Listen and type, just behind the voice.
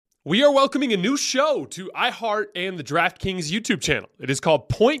We are welcoming a new show to iHeart and the DraftKings YouTube channel. It is called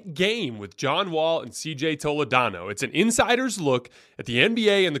Point Game with John Wall and CJ Toledano. It's an insider's look at the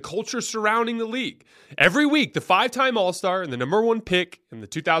NBA and the culture surrounding the league. Every week, the five-time All-Star and the number one pick in the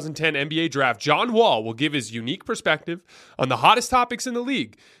 2010 NBA draft, John Wall, will give his unique perspective on the hottest topics in the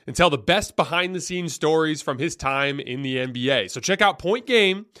league and tell the best behind-the-scenes stories from his time in the NBA. So check out Point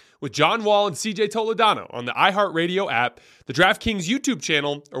Game with John Wall and CJ Toledano on the iHeartRadio app, the DraftKings YouTube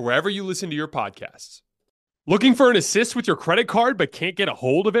channel, or wherever you listen to your podcasts. Looking for an assist with your credit card but can't get a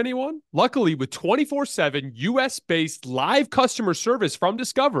hold of anyone? Luckily, with 24/7 US-based live customer service from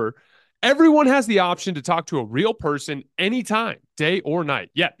Discover, everyone has the option to talk to a real person anytime, day or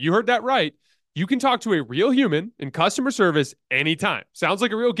night. Yeah, you heard that right. You can talk to a real human in customer service anytime. Sounds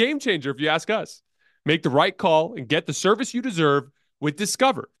like a real game changer if you ask us. Make the right call and get the service you deserve with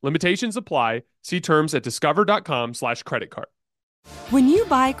Discover. Limitations apply. See terms at discover.com/creditcard. When you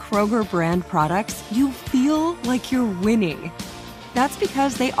buy Kroger brand products, you feel like you're winning. That's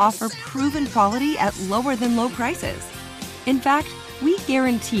because they offer proven quality at lower than low prices. In fact, we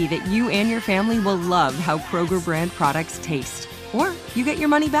guarantee that you and your family will love how Kroger brand products taste, or you get your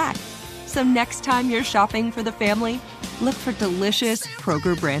money back. So next time you're shopping for the family, look for delicious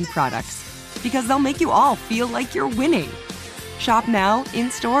Kroger brand products, because they'll make you all feel like you're winning. Shop now,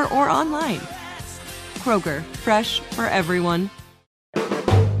 in-store, or online. Kroger, fresh for everyone.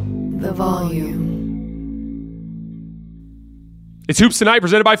 The Volume. It's Hoops Tonight,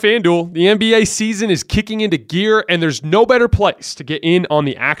 presented by FanDuel. The NBA season is kicking into gear, and there's no better place to get in on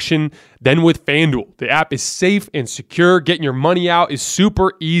the action than with FanDuel. The app is safe and secure. Getting your money out is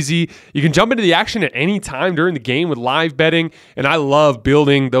super easy. You can jump into the action at any time during the game with live betting, and I love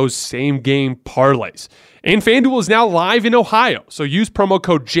building those same-game parlays. And FanDuel is now live in Ohio, so use promo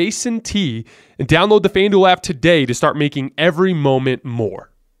code JASONT and download the FanDuel app today to start making every moment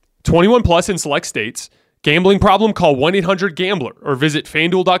more. 21 plus in select states. Gambling problem? Call 1-800-GAMBLER or visit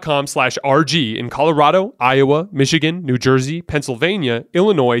FanDuel.com/RG in Colorado, Iowa, Michigan, New Jersey, Pennsylvania,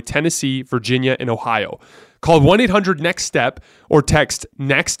 Illinois, Tennessee, Virginia, and Ohio. Call 1-800-NEXT-STEP or text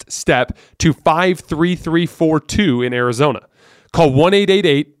NEXT-STEP to 53342 in Arizona. Call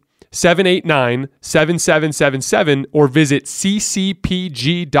 1-888-789-7777 or visit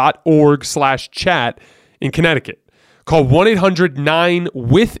ccpg.org/chat in Connecticut. Call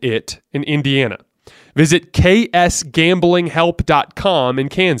 1-800-9-WITH-IT in Indiana. Visit ksgamblinghelp.com in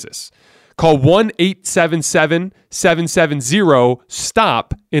Kansas. Call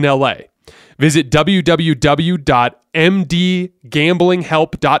 1-877-770-STOP in LA. Visit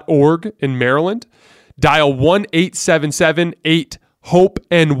www.mdgamblinghelp.org in Maryland. Dial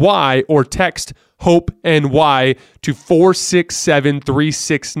 1-877-8-HOPE-NY or text HOPE-NY to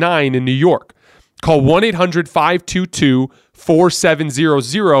 467-369 in New York. Call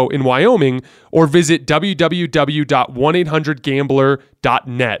 1-800-522-4700 in Wyoming or visit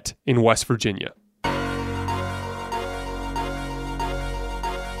www.1800gambler.net in West Virginia.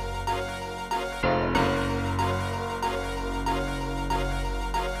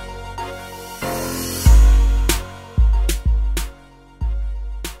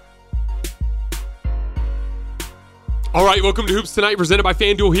 All right, welcome to Hoops Tonight, presented by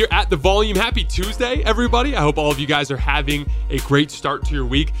FanDuel here at The Volume. Happy Tuesday, everybody. I hope all of you guys are having a great start to your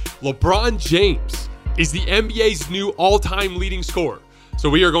week. LeBron James is the NBA's new all-time leading scorer. So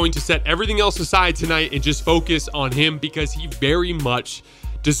we are going to set everything else aside tonight and just focus on him because he very much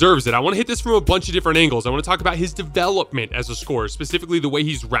deserves it. I want to hit this from a bunch of different angles. I want to talk about his development as a scorer, specifically the way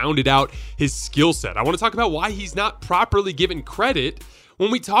he's rounded out his skill set. I want to talk about why he's not properly given credit when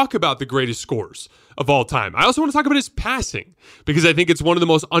we talk about the greatest scorers of all time. I also want to talk about his passing because I think it's one of the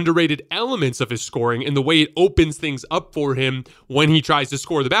most underrated elements of his scoring and the way it opens things up for him when he tries to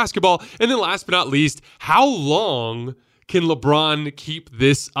score the basketball. And then last but not least, how long can LeBron keep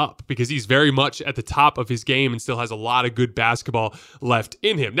this up? Because he's very much at the top of his game and still has a lot of good basketball left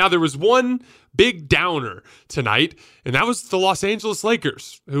in him. Now, there was one big downer tonight, and that was the Los Angeles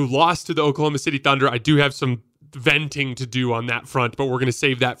Lakers, who lost to the Oklahoma City Thunder. I do have some venting to do on that front, but we're going to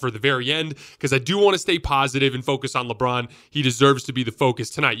save that for the very end because I do want to stay positive and focus on LeBron. He deserves to be the focus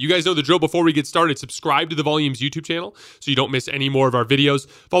tonight. You guys know the drill. Before we get started, subscribe to the Volume's YouTube channel so you don't miss any more of our videos.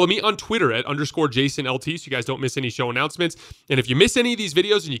 Follow me on Twitter at _JasonLT so you guys don't miss any show announcements. And if you miss any of these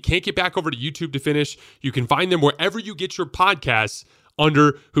videos and you can't get back over to YouTube to finish, you can find them wherever you get your podcasts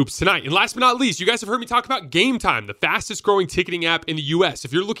under Hoops Tonight. And last but not least, you guys have heard me talk about Game Time, the fastest growing ticketing app in the US.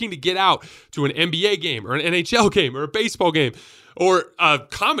 If you're looking to get out to an NBA game or an NHL game or a baseball game or a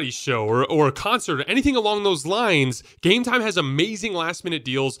comedy show or a concert or anything along those lines, Game Time has amazing last-minute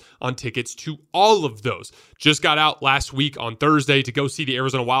deals on tickets to all of those. Just got out last week on Thursday to go see the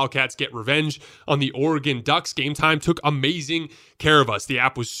Arizona Wildcats get revenge on the Oregon Ducks. Game Time took amazing care of us. The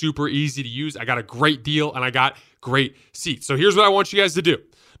app was super easy to use. I got a great deal, and I got great seats. So here's what I want you guys to do.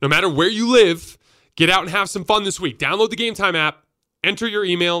 No matter where you live, get out and have some fun this week. Download the Game Time app. Enter your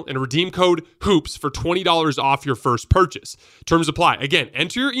email and redeem code HOOPS for $20 off your first purchase. Terms apply. Again,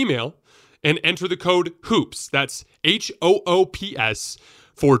 enter your email and enter the code HOOPS. That's HOOPS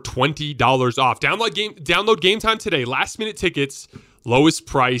for $20 off. Download Game Time today. Last minute tickets, lowest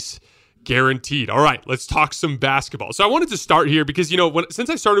price guaranteed. All right, let's talk some basketball. So I wanted to start here because, since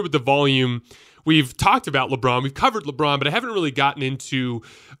I started with the volume, we've talked about LeBron. We've covered LeBron, but I haven't really gotten into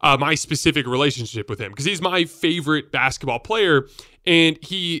my specific relationship with him because he's my favorite basketball player, and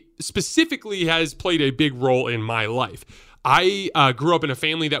he specifically has played a big role in my life. I grew up in a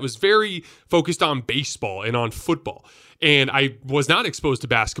family that was very focused on baseball and on football, and I was not exposed to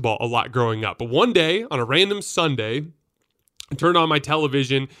basketball a lot growing up. But one day, on a random Sunday, I turned on my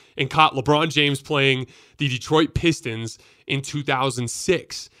television and caught LeBron James playing the Detroit Pistons in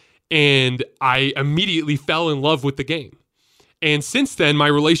 2006. And I immediately fell in love with the game. And since then, my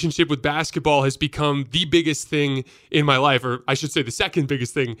relationship with basketball has become the biggest thing in my life, or I should say the second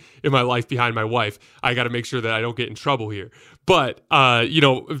biggest thing in my life behind my wife. I got to make sure that I don't get in trouble here. But,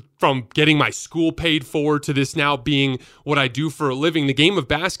 from getting my school paid for to this now being what I do for a living, the game of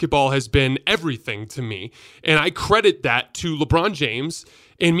basketball has been everything to me. And I credit that to LeBron James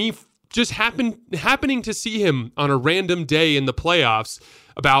and me just happening to see him on a random day in the playoffs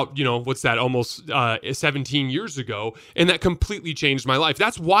about, almost 17 years ago, and that completely changed my life.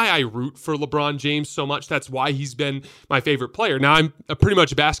 That's why I root for LeBron James so much. That's why he's been my favorite player. Now, I'm pretty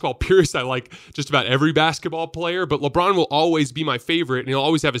much a basketball purist. I like just about every basketball player, but LeBron will always be my favorite, and he'll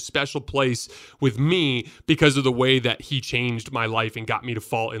always have a special place with me because of the way that he changed my life and got me to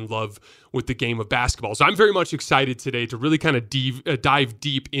fall in love with the game of basketball. So I'm very much excited today to really kind of dive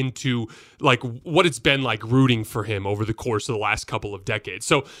deep into what it's been like rooting for him over the course of the last couple of decades.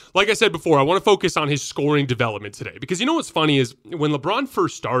 So like I said before, I want to focus on his scoring development today because what's funny is when LeBron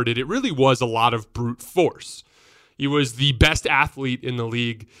first started, it really was a lot of brute force. He was the best athlete in the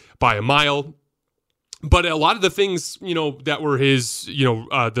league by a mile. But a lot of the things, that were his,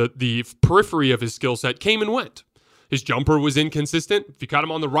 the periphery of his skill set came and went. His jumper was inconsistent. If you caught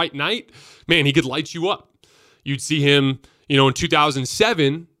him on the right night, man, he could light you up. You'd see him, in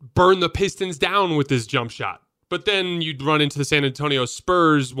 2007, burn the Pistons down with his jump shot. But then you'd run into the San Antonio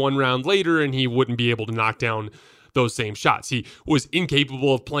Spurs one round later, and he wouldn't be able to knock down those same shots. He was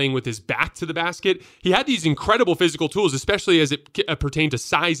incapable of playing with his back to the basket. He had these incredible physical tools, especially as it pertained to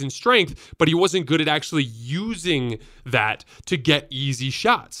size and strength, but he wasn't good at actually using that to get easy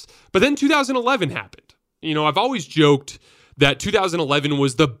shots. But then 2011 happened. I've always joked that 2011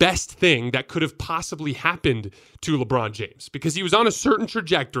 was the best thing that could have possibly happened to LeBron James because he was on a certain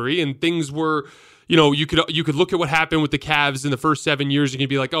trajectory and things were, you could look at what happened with the Cavs in the first 7 years and you'd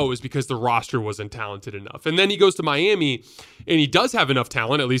be like, oh, it was because the roster wasn't talented enough. And then he goes to Miami and he does have enough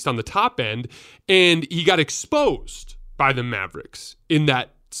talent, at least on the top end, and he got exposed by the Mavericks in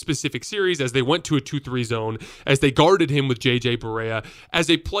that specific series as they went to a 2-3 zone, as they guarded him with JJ Barea, as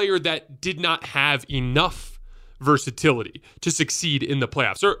a player that did not have enough versatility to succeed in the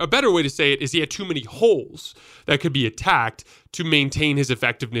playoffs. Or a better way to say it is he had too many holes that could be attacked to maintain his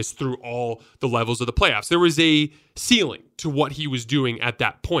effectiveness through all the levels of the playoffs. There was a ceiling to what he was doing at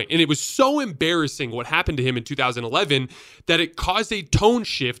that point. And it was so embarrassing what happened to him in 2011 that it caused a tone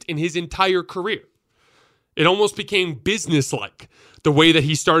shift in his entire career. It almost became businesslike, the way that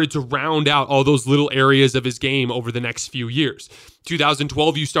he started to round out all those little areas of his game over the next few years.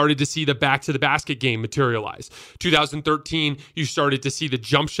 2012, you started to see the back-to-the-basket game materialize. 2013, you started to see the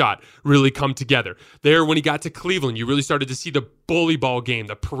jump shot really come together. There, when he got to Cleveland, you really started to see the bully ball game,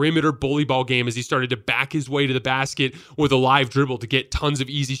 the perimeter bully ball game, as he started to back his way to the basket with a live dribble to get tons of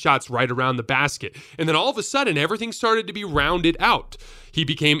easy shots right around the basket. And then all of a sudden, everything started to be rounded out. He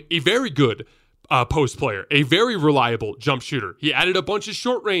became a very good post player, a very reliable jump shooter. He added a bunch of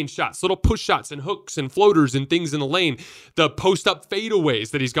short range shots, little push shots and hooks and floaters and things in the lane, the post up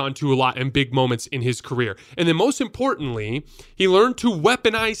fadeaways that he's gone to a lot in big moments in his career. And then most importantly, he learned to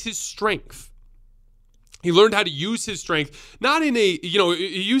weaponize his strength. He learned how to use his strength, not in a,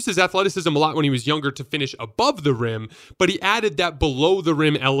 he used his athleticism a lot when he was younger to finish above the rim, but he added that below the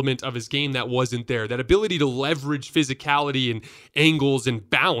rim element of his game that wasn't there, that ability to leverage physicality and angles and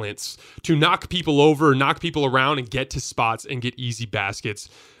balance to knock people over, knock people around, and get to spots and get easy baskets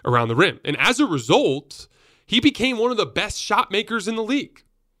around the rim. And as a result, he became one of the best shot makers in the league.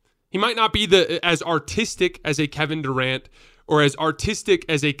 He might not be as artistic as a Kevin Durant or as artistic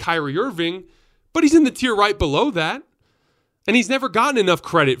as a Kyrie Irving, but he's in the tier right below that. And he's never gotten enough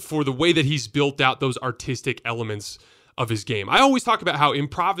credit for the way that he's built out those artistic elements of his game. I always talk about how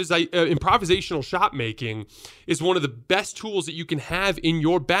improvisational shot making is one of the best tools that you can have in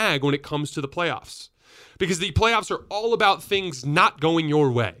your bag when it comes to the playoffs. Because the playoffs are all about things not going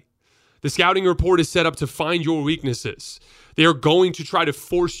your way. The scouting report is set up to find your weaknesses. They are going to try to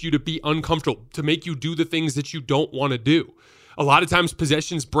force you to be uncomfortable, to make you do the things that you don't want to do. A lot of times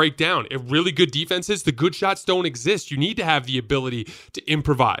possessions break down. In really good defenses, the good shots don't exist. You need to have the ability to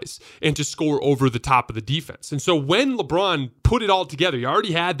improvise and to score over the top of the defense. And so when LeBron put it all together, he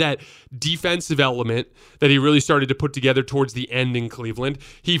already had that defensive element that he really started to put together towards the end in Cleveland.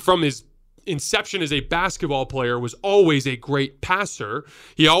 He, from his inception as a basketball player, was always a great passer.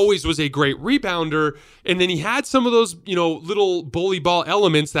 He always was a great rebounder. And then he had some of those, little bully ball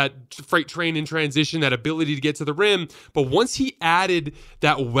elements, that freight train in transition, that ability to get to the rim. But once he added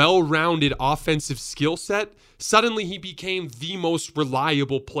that well-rounded offensive skill set, suddenly he became the most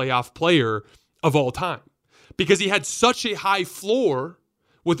reliable playoff player of all time, because he had such a high floor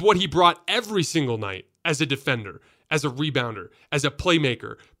with what he brought every single night as a defender, as a rebounder, as a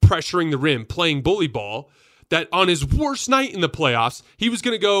playmaker, pressuring the rim, playing bully ball, that on his worst night in the playoffs, he was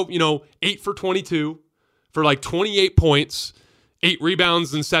going to go, 8 for 22 for like 28 points, 8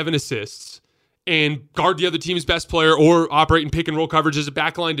 rebounds and 7 assists, and guard the other team's best player or operate in pick and roll coverage as a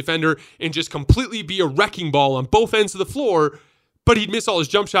backline defender and just completely be a wrecking ball on both ends of the floor, but he'd miss all his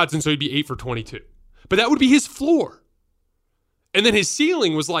jump shots, and so he'd be 8 for 22. But that would be his floor. And then his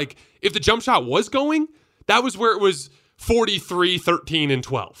ceiling was like, if the jump shot was going, that was where it was 43, 13, and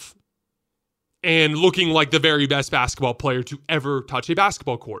 12. And looking like the very best basketball player to ever touch a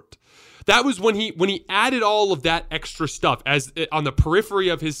basketball court. That was when he added all of that extra stuff as on the periphery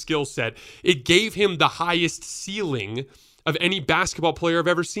of his skill set. It gave him the highest ceiling of any basketball player I've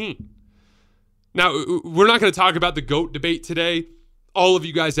ever seen. Now, we're not going to talk about the GOAT debate today. All of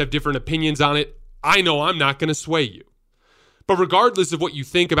you guys have different opinions on it. I know I'm not going to sway you. But regardless of what you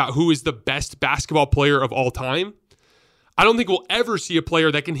think about who is the best basketball player of all time, I don't think we'll ever see a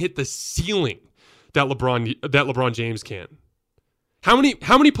player that can hit the ceiling that LeBron James can. How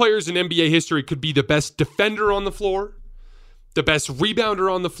many players in NBA history could be the best defender on the floor, the best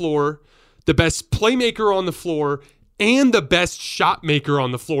rebounder on the floor, the best playmaker on the floor, and the best shot maker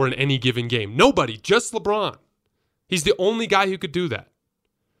on the floor in any given game? Nobody, just LeBron. He's the only guy who could do that.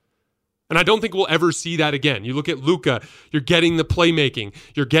 And I don't think we'll ever see that again. You look at Luka, you're getting the playmaking,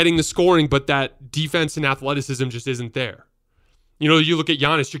 you're getting the scoring, but that defense and athleticism just isn't there. You look at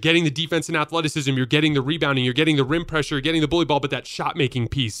Giannis, you're getting the defense and athleticism, you're getting the rebounding, you're getting the rim pressure, you're getting the bully ball, but that shot-making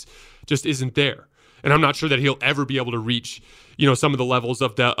piece just isn't there. And I'm not sure that he'll ever be able to reach, some of the levels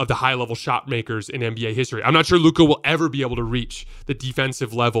of the high-level shot makers in NBA history. I'm not sure Luka will ever be able to reach the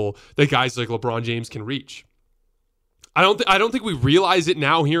defensive level that guys like LeBron James can reach. I don't think we realize it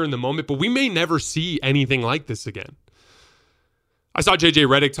now here in the moment, but we may never see anything like this again. I saw JJ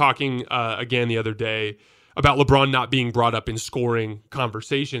Redick talking again the other day about LeBron not being brought up in scoring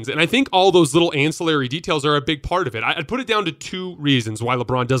conversations. And I think all those little ancillary details are a big part of it. I'd put it down to 2 reasons why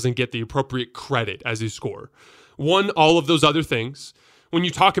LeBron doesn't get the appropriate credit as a scorer. One, all of those other things. When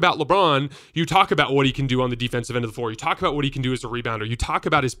you talk about LeBron, you talk about what he can do on the defensive end of the floor. You talk about what he can do as a rebounder. You talk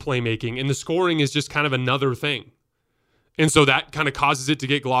about his playmaking, and the scoring is just kind of another thing. And so that kind of causes it to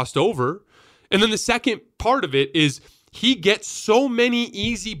get glossed over. And then the second part of it is he gets so many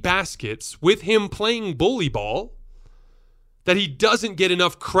easy baskets with him playing bully ball that he doesn't get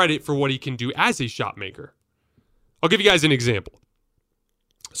enough credit for what he can do as a shot maker. I'll give you guys an example.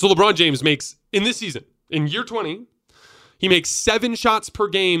 So LeBron James makes, in this season, in year 20, he makes 7 shots per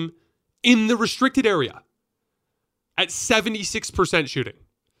game in the restricted area at 76% shooting.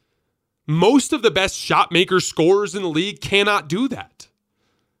 Most of the best shot maker scorers in the league cannot do that.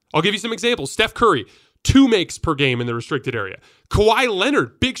 I'll give you some examples. Steph Curry, 2 makes per game in the restricted area. Kawhi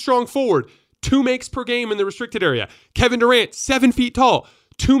Leonard, big, strong forward, 2 makes per game in the restricted area. Kevin Durant, 7 feet tall,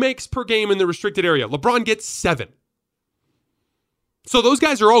 2 makes per game in the restricted area. LeBron gets 7. So those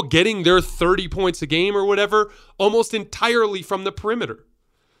guys are all getting their 30 points a game or whatever almost entirely from the perimeter.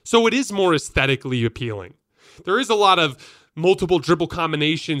 So it is more aesthetically appealing. There is a lot of multiple dribble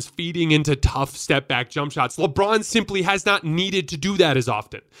combinations feeding into tough step back jump shots. LeBron simply has not needed to do that as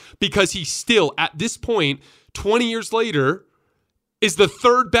often because he still, at this point, 20 years later, is the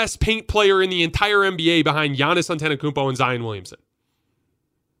third best paint player in the entire NBA behind Giannis Antetokounmpo and Zion Williamson.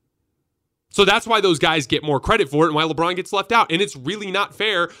 So that's why those guys get more credit for it and why LeBron gets left out. And it's really not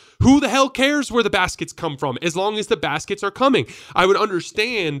fair. Who the hell cares where the baskets come from as long as the baskets are coming? I would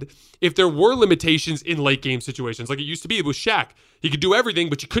understand if there were limitations in late game situations like it used to be with Shaq. He could do everything,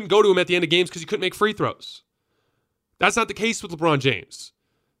 but you couldn't go to him at the end of games because he couldn't make free throws. That's not the case with LeBron James.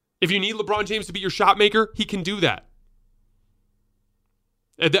 If you need LeBron James to be your shot maker, he can do that.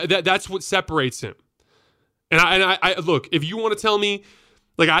 That's what separates him. And I look, if you want to tell me,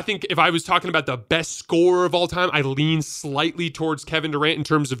 like, I think if I was talking about the best scorer of all time, I lean slightly towards Kevin Durant in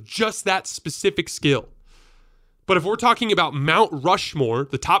terms of just that specific skill. But if we're talking about Mount Rushmore,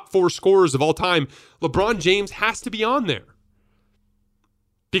 the top 4 scorers of all time, LeBron James has to be on there.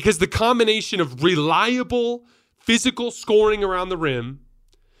 Because the combination of reliable physical scoring around the rim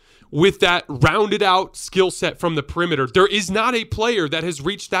with that rounded out skill set from the perimeter, there is not a player that has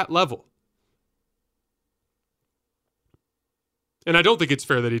reached that level. And I don't think it's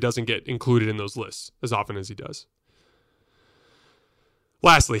fair that he doesn't get included in those lists as often as he does.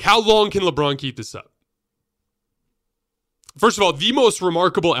 Lastly, how long can LeBron keep this up? First of all, the most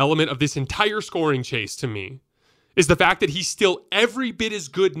remarkable element of this entire scoring chase to me is the fact that he's still every bit as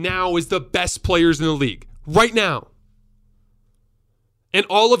good now as the best players in the league. Right now. And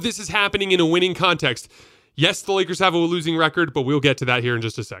all of this is happening in a winning context. Yes, the Lakers have a losing record, but we'll get to that here in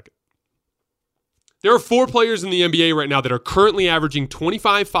just a second. There are 4 players in the NBA right now that are currently averaging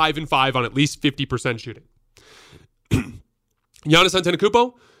 25, 5, and 5 on at least 50% shooting. Giannis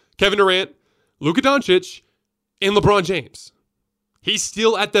Antetokounmpo, Kevin Durant, Luka Doncic, and LeBron James. He's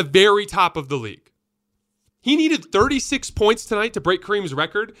still at the very top of the league. He needed 36 points tonight to break Kareem's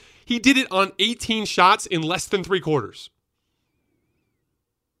record. He did it on 18 shots in less than 3 quarters.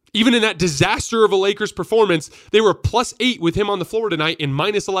 Even in that disaster of a Lakers performance, they were plus 8 with him on the floor tonight and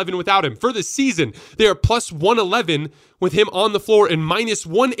minus 11 without him. For the season, they are plus 111 with him on the floor and minus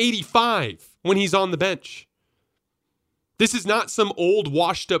 185 when he's on the bench. This is not some old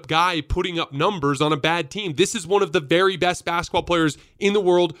washed up guy putting up numbers on a bad team. This is one of the very best basketball players in the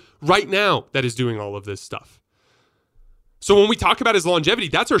world right now that is doing all of this stuff. So when we talk about his longevity,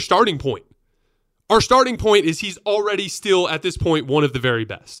 that's our starting point. Our starting point is he's already still, at this point, one of the very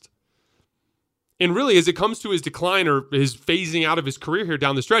best. And really, as it comes to his decline or his phasing out of his career here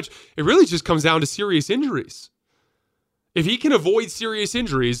down the stretch, it really just comes down to serious injuries. If he can avoid serious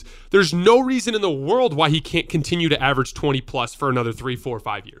injuries, there's no reason in the world why he can't continue to average 20 plus for another 3, 4,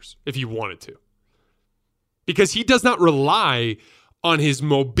 5 years, if he wanted to. Because he does not rely on his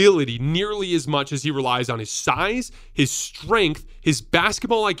mobility nearly as much as he relies on his size, his strength, his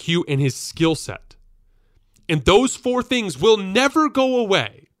basketball IQ, and his skill set. And those 4 things will never go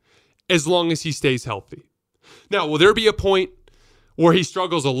away as long as he stays healthy. Now, will there be a point where he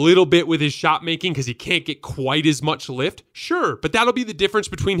struggles a little bit with his shot making because he can't get quite as much lift? Sure, but that'll be the difference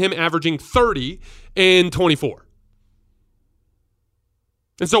between him averaging 30 and 24.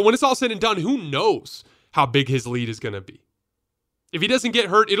 And so when it's all said and done, who knows how big his lead is going to be? If he doesn't get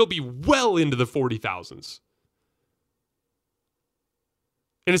hurt, it'll be well into the 40,000s.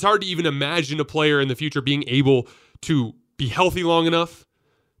 And it's hard to even imagine a player in the future being able to be healthy long enough,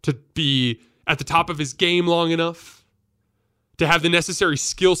 to be at the top of his game long enough, to have the necessary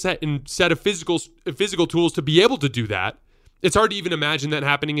skill set and set of physical tools to be able to do that. It's hard to even imagine that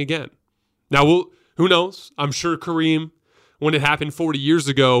happening again. Now, who knows? I'm sure Kareem, when it happened 40 years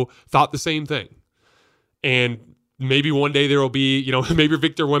ago, thought the same thing. And maybe one day there will be, maybe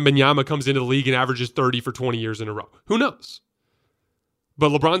Victor Wembanyama comes into the league and averages 30 for 20 years in a row. Who knows? But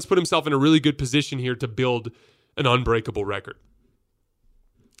LeBron's put himself in a really good position here to build an unbreakable record.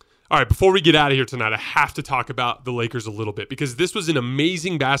 All right, before we get out of here tonight, I have to talk about the Lakers a little bit because this was an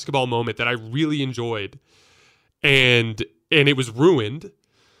amazing basketball moment that I really enjoyed. And it was ruined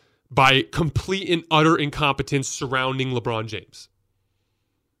by complete and utter incompetence surrounding LeBron James.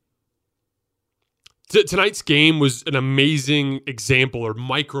 Tonight's game was an amazing example or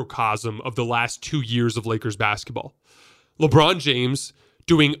microcosm of the last 2 years of Lakers basketball. LeBron James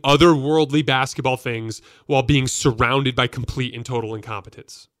doing otherworldly basketball things while being surrounded by complete and total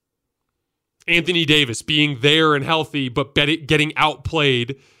incompetence. Anthony Davis being there and healthy, but getting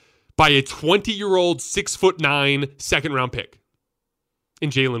outplayed by a 20-year-old 6'9" second-round pick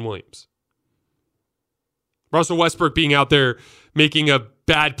in Jalen Williams. Russell Westbrook being out there making a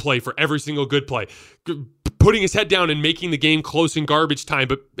bad play for every single good play. putting his head down and making the game close in garbage time,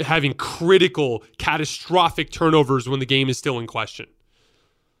 but having critical, catastrophic turnovers when the game is still in question.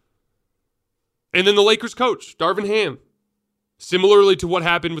 And then the Lakers coach, Darvin Ham. Similarly to what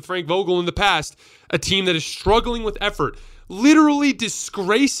happened with Frank Vogel in the past, a team that is struggling with effort, literally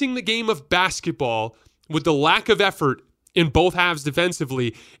disgracing the game of basketball with the lack of effort in both halves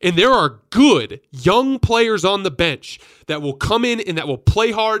defensively. And there are good young players on the bench that will come in and that will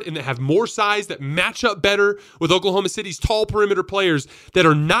play hard and that have more size, that match up better with Oklahoma City's tall perimeter players that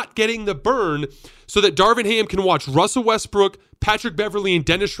are not getting the burn, so that Darvin Ham can watch Russell Westbrook, Patrick Beverley, and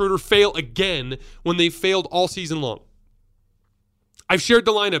Dennis Schroeder fail again when they failed all season long. I've shared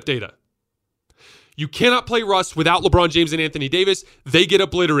the lineup data. You cannot play Russ without LeBron James and Anthony Davis. They get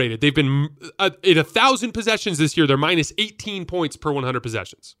obliterated. They've been in 1,000 possessions this year. They're minus 18 points per 100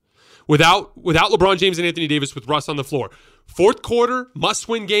 possessions. Without LeBron James and Anthony Davis, with Russ on the floor. Fourth quarter,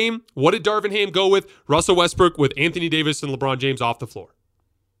 must-win game. What did Darvin Ham go with? Russell Westbrook with Anthony Davis and LeBron James off the floor.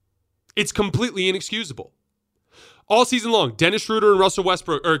 It's completely inexcusable. All season long, Dennis Schroeder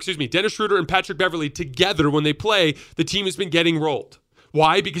and Patrick Beverley together when they play, the team has been getting rolled.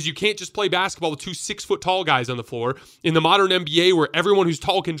 Why? Because you can't just play basketball with 2 6-foot-tall guys on the floor in the modern NBA where everyone who's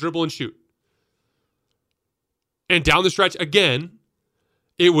tall can dribble and shoot. And down the stretch, again,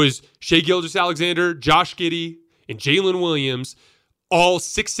 it was Shai Gilgeous-Alexander, Josh Giddey, and Jalen Williams, all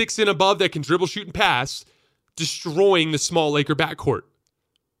 6'6" and above that can dribble, shoot, and pass, destroying the small Laker backcourt.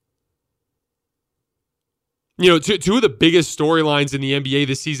 You know, two of the biggest storylines in the NBA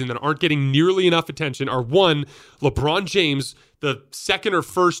this season that aren't getting nearly enough attention are, one, LeBron James, the second or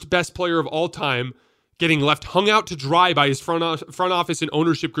first best player of all time, getting left hung out to dry by his front office and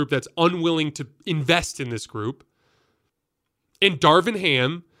ownership group that's unwilling to invest in this group. And Darvin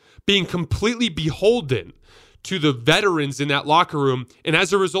Ham being completely beholden to the veterans in that locker room, and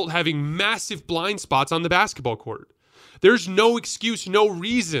as a result having massive blind spots on the basketball court. There's no excuse, no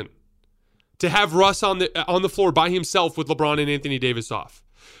reason to have Russ on the floor by himself with LeBron and Anthony Davis off.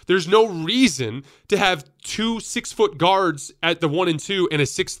 There's no reason to have 2 6-foot guards at the 1 and 2 and a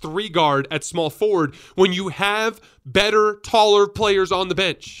 6'3" guard at small forward when you have better, taller players on the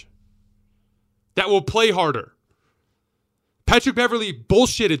bench that will play harder. Patrick Beverley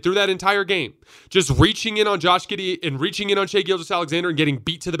bullshitted through that entire game, just reaching in on Josh Giddey and reaching in on Shai Gilgeous-Alexander and getting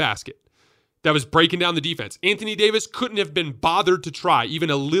beat to the basket. That was breaking down the defense. Anthony Davis couldn't have been bothered to try even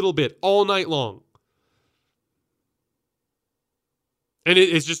a little bit all night long. And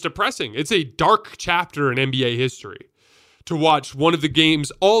it's just depressing. It's a dark chapter in NBA history to watch one of the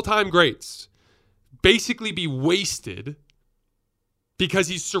game's all-time greats basically be wasted because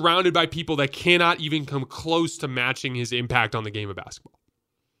he's surrounded by people that cannot even come close to matching his impact on the game of basketball.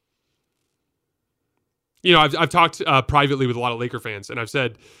 You know, I've talked privately with a lot of Laker fans, and I've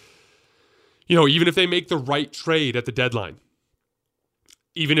said, you know, even if they make the right trade at the deadline,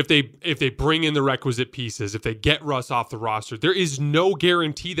 even if they bring in the requisite pieces, if they get Russ off the roster, there is no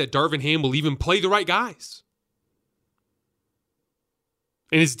guarantee that Darvin Ham will even play the right guys.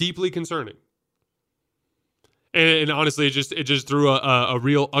 And it's deeply concerning. And honestly, it just threw a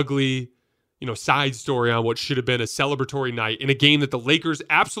real ugly, you know, side story on what should have been a celebratory night in a game that the Lakers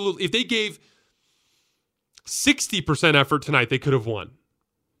absolutely, if they gave 60% effort tonight, they could have won.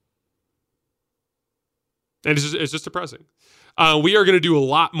 And it's just depressing. We are going to do a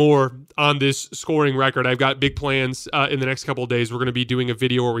lot more on this scoring record. I've got big plans in the next couple of days. We're going to be doing a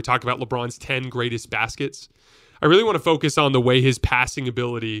video where we talk about LeBron's 10 greatest baskets. I really want to focus on the way his passing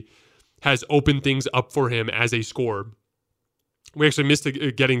ability has opened things up for him as a scorer. We actually missed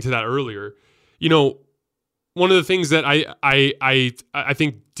getting to that earlier. You know, one of the things that I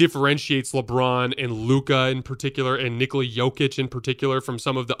think differentiates LeBron and Luka in particular and Nikola Jokic in particular from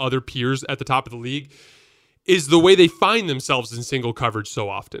some of the other peers at the top of the league is the way they find themselves in single coverage so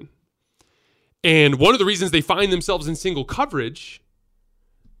often. And one of the reasons they find themselves in single coverage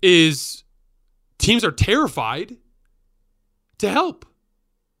is teams are terrified to help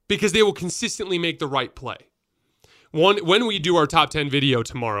because they will consistently make the right play. When we do our top 10 video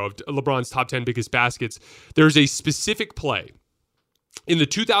tomorrow of LeBron's top 10 biggest baskets, there's a specific play in the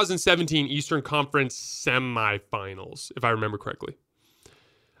 2017 Eastern Conference semifinals, if I remember correctly.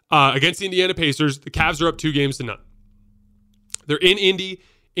 Against the Indiana Pacers, the Cavs are up 2-0. They're in Indy.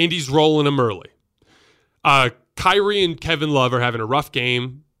 Indy's rolling them early. Kyrie and Kevin Love are having a rough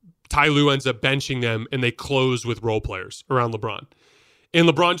game. Ty Lue ends up benching them, and they close with role players around LeBron. And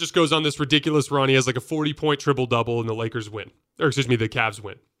LeBron just goes on this ridiculous run. He has like a 40-point triple-double, and the Cavs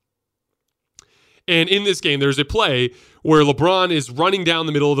win. And in this game, there's a play where LeBron is running down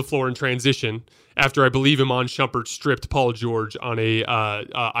the middle of the floor in transition after I believe Iman Shumpert stripped Paul George on a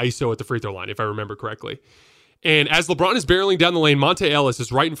ISO at the free throw line, if I remember correctly. And as LeBron is barreling down the lane, Monte Ellis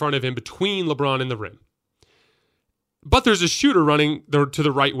is right in front of him between LeBron and the rim. But there's a shooter running to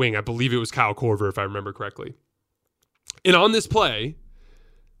the right wing. I believe it was Kyle Korver, if I remember correctly. And on this play,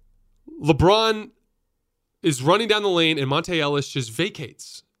 LeBron is running down the lane and Monte Ellis just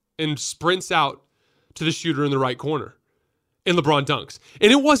vacates and sprints out to the shooter in the right corner. And LeBron dunks.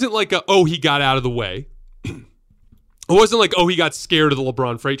 And it wasn't like he got out of the way. It wasn't like, he got scared of the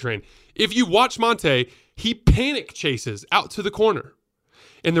LeBron freight train. If you watch Monte, he panic chases out to the corner.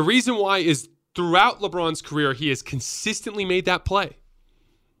 And the reason why is throughout LeBron's career, he has consistently made that play.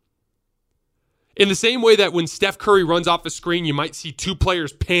 In the same way that when Steph Curry runs off the screen, you might see two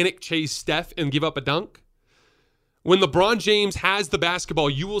players panic chase Steph and give up a dunk. When LeBron James has the basketball,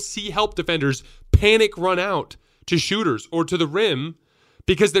 you will see help defenders panic run out to shooters or to the rim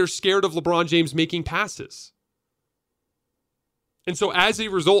because they're scared of LeBron James making passes. And so as a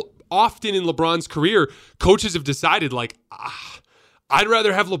result, often in LeBron's career, coaches have decided I'd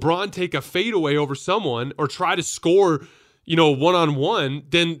rather have LeBron take a fadeaway over someone or try to score, one-on-one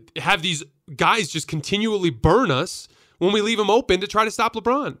than have these guys just continually burn us when we leave him open to try to stop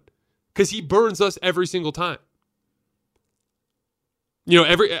LeBron, because he burns us every single time.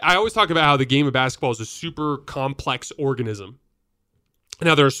 I always talk about how the game of basketball is a super complex organism.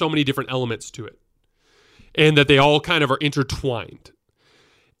 Now, there are so many different elements to it, and that they all kind of are intertwined.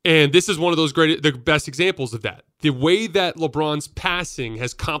 And this is one of those the best examples of that. The way that LeBron's passing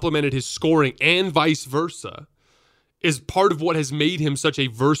has complemented his scoring and vice versa is part of what has made him such a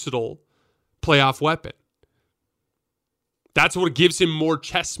versatile playoff weapon. That's what gives him more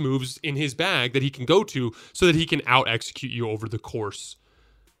chess moves in his bag that he can go to so that he can out-execute you over the course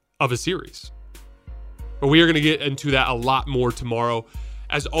of a series. But we are going to get into that a lot more tomorrow.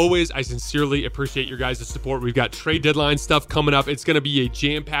 As always, I sincerely appreciate your guys' support. We've got trade deadline stuff coming up. It's going to be a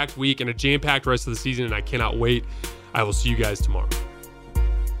jam-packed week and a jam-packed rest of the season, and I cannot wait. I will see you guys tomorrow.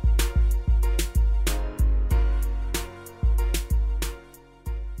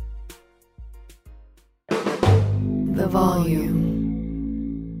 The Volume.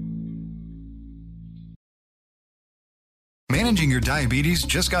 Managing your diabetes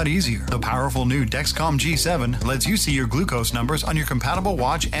just got easier. The powerful new Dexcom G7 lets you see your glucose numbers on your compatible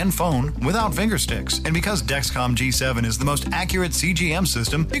watch and phone without finger sticks. And because Dexcom G7 is the most accurate CGM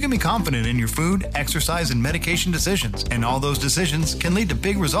system, you can be confident in your food, exercise, and medication decisions. And all those decisions can lead to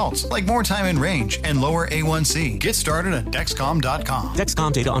big results, like more time in range and lower A1C. Get started at Dexcom.com.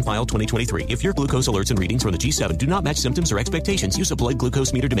 Dexcom data on file 2023. If your glucose alerts and readings from the G7 do not match symptoms or expectations, use a blood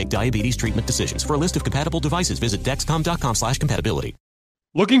glucose meter to make diabetes treatment decisions. For a list of compatible devices, visit Dexcom.com/compatibility.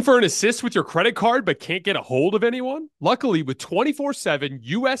 Looking for an assist with your credit card but can't get a hold of anyone? Luckily, with 24/7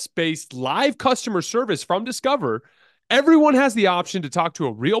 US-based live customer service from Discover, everyone has the option to talk to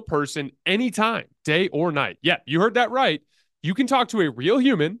a real person anytime, day or night. Yeah, you heard that right. You can talk to a real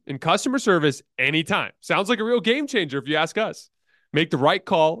human in customer service anytime. Sounds like a real game changer if you ask us. Make the right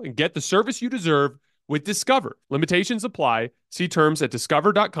call and get the service you deserve with Discover. Limitations apply. See terms at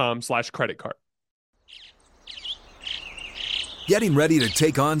discover.com/creditcard. Getting ready to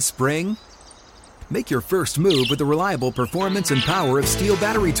take on spring? Make your first move with the reliable performance and power of Steel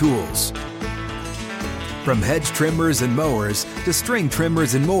battery tools. From hedge trimmers and mowers to string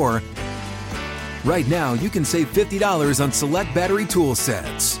trimmers and more, right now you can save $50 on select battery tool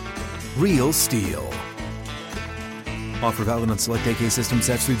sets. Real Steel. Offer valid on select AK system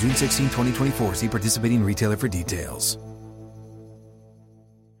sets through June 16, 2024. See participating retailer for details.